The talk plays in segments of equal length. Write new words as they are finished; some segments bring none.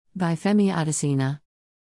By Femi Adesina.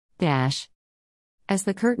 Dash. As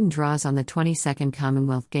the curtain draws on the 22nd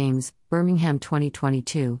Commonwealth Games, Birmingham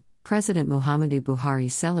 2022, President Muhammadu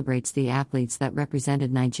Buhari celebrates the athletes that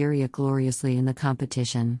represented Nigeria gloriously in the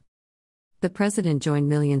competition. The president joined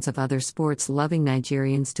millions of other sports-loving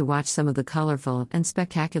Nigerians to watch some of the colorful and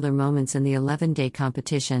spectacular moments in the 11-day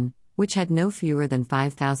competition, which had no fewer than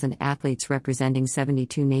 5,000 athletes representing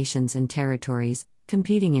 72 nations and territories,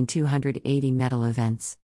 competing in 280 medal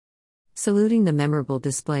events. Saluting the memorable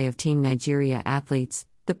display of Team Nigeria athletes,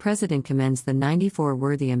 the president commends the 94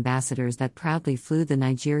 worthy ambassadors that proudly flew the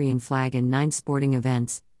Nigerian flag in 9 sporting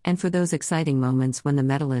events, and for those exciting moments when the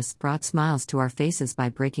medalists brought smiles to our faces by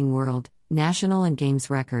breaking world, national and games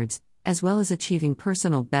records, as well as achieving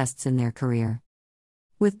personal bests in their career.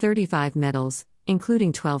 With 35 medals,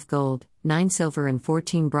 including 12 gold, 9 silver and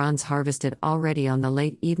 14 bronze harvested already on the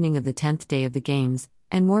late evening of the 10th day of the Games,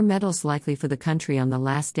 and more medals likely for the country on the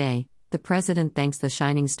last day, the president thanks the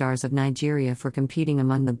shining stars of Nigeria for competing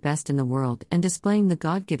among the best in the world and displaying the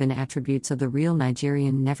God-given attributes of the real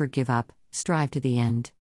Nigerian: never give up, strive to the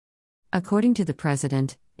end. According to the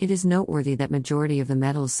president, it is noteworthy that majority of the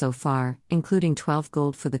medals so far, including 12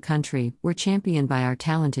 gold for the country, were championed by our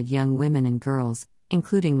talented young women and girls,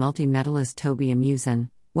 including multi-medalist Toby Amusan,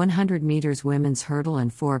 100 meters women's hurdle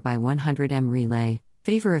and 4x100 relay,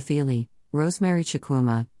 Favor Afili, Rosemary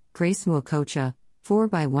Chukwuma, Grace Nwokocha,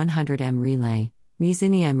 4x100 relay,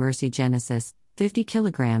 Muzinia Mercy Genesis, 50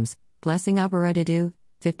 kilograms, Blessing Abaradidu,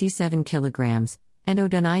 57 kilograms, and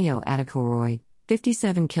Odunayo Adekoroy,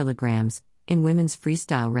 57 kilograms, in women's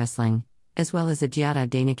freestyle wrestling, as well as Ajiata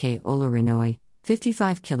Denike Olorinoy,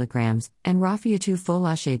 55 kilograms, and Rafiatu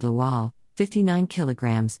Folashe Lawal, 59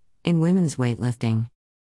 kilograms, in women's weightlifting.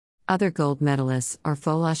 Other gold medalists are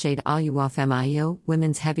Folashade Oluwafemi,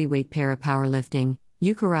 women's heavyweight para-powerlifting,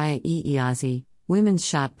 Eucharia Iyazi, women's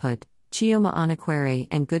shot put, Chioma Anakwere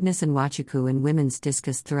and Goodness Nwachukwu in women's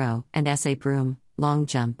discus throw, and Ese Broom, long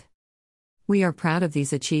jump. We are proud of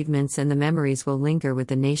these achievements, and the memories will linger with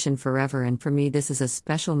the nation forever, and for me this is a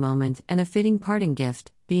special moment and a fitting parting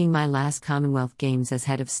gift, being my last Commonwealth Games as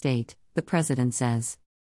head of state, the president says.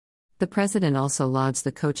 The president also lauds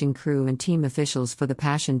the coaching crew and team officials for the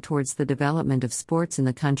passion towards the development of sports in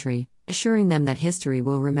the country, assuring them that history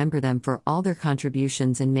will remember them for all their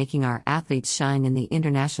contributions in making our athletes shine in the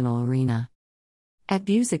international arena. At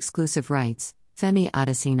Views Exclusive Rights, Femi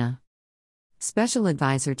Adesina. Special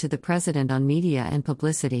Advisor to the President on Media and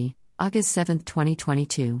Publicity, August 7,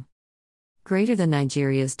 2022. Greater than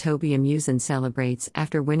Nigeria's Toby Amusan celebrates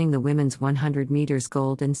after winning the women's 100 meters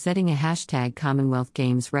gold and setting a hashtag Commonwealth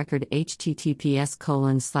Games record.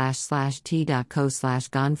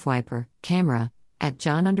 https://t.co/gonfwiper, camera, at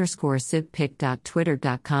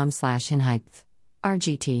john_sibpic.twitter.com/hinhypth.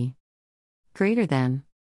 RGT. Greater than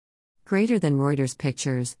Reuters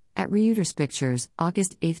Pictures, at Reuters Pictures,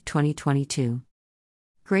 August 8, 2022.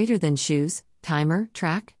 Greater than shoes, timer,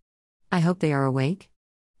 track? I hope they are awake.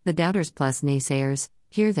 The doubters plus naysayers,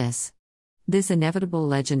 hear this. This inevitable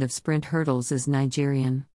legend of sprint hurdles is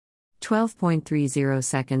Nigerian. 12.30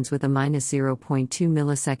 seconds with a -0.2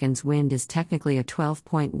 milliseconds wind is technically a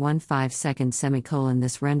 12.15 second semicolon.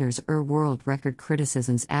 This renders world record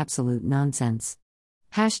criticisms absolute nonsense.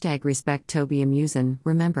 Hashtag respect Toby Amusan,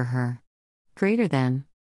 remember her. Greater than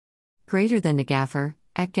Nagaffer,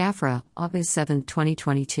 at Gafra, August 7,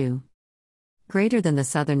 2022. Greater than the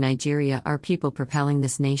southern Nigeria are people propelling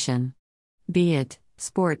this nation. Be it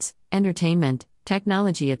sports, entertainment,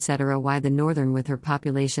 technology, etc. Why the northern with her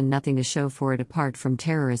population nothing to show for it apart from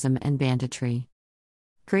terrorism and banditry.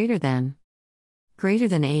 Greater than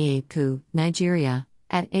Ayeku, Nigeria,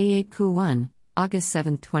 at Ayeku 1, August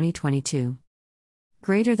 7, 2022.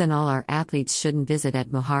 Greater than all our athletes shouldn't visit at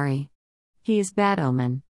Buhari. He is bad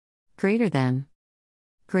omen. Greater than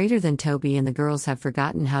Toby and the girls have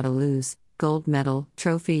forgotten how to lose. Gold medal,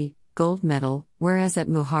 trophy, gold medal, whereas at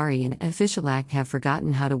Buhari and official act have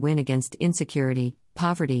forgotten how to win against insecurity,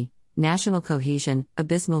 poverty, national cohesion,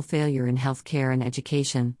 abysmal failure in healthcare and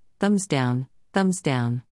education. Thumbs down, thumbs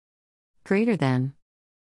down. Greater than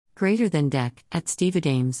Deck, at Steve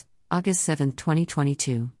Adames, August 7,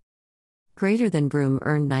 2022. Greater than Broom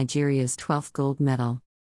earned Nigeria's 12th gold medal.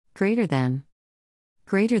 Greater than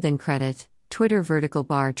Credit, Twitter vertical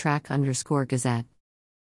bar track _ Gazette.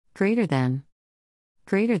 Greater than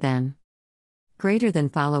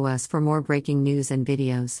follow us for more breaking news and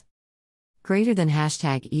videos. Greater than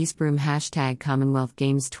hashtag #EaseBroom hashtag Commonwealth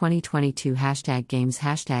Games 2022 hashtag Games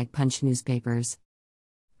hashtag Punch Newspapers.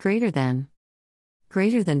 Greater than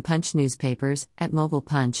Punch Newspapers, at Mobile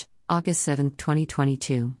Punch, August 7,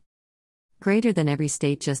 2022. Greater than every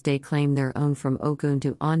state just they claim their own from Ogun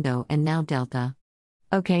to Ondo and now Delta.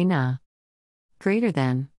 Okay nah. Greater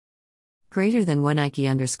than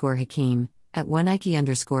 1Ike_Hakeem, at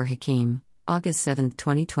 1Ike_Hakeem, August 7,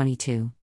 2022.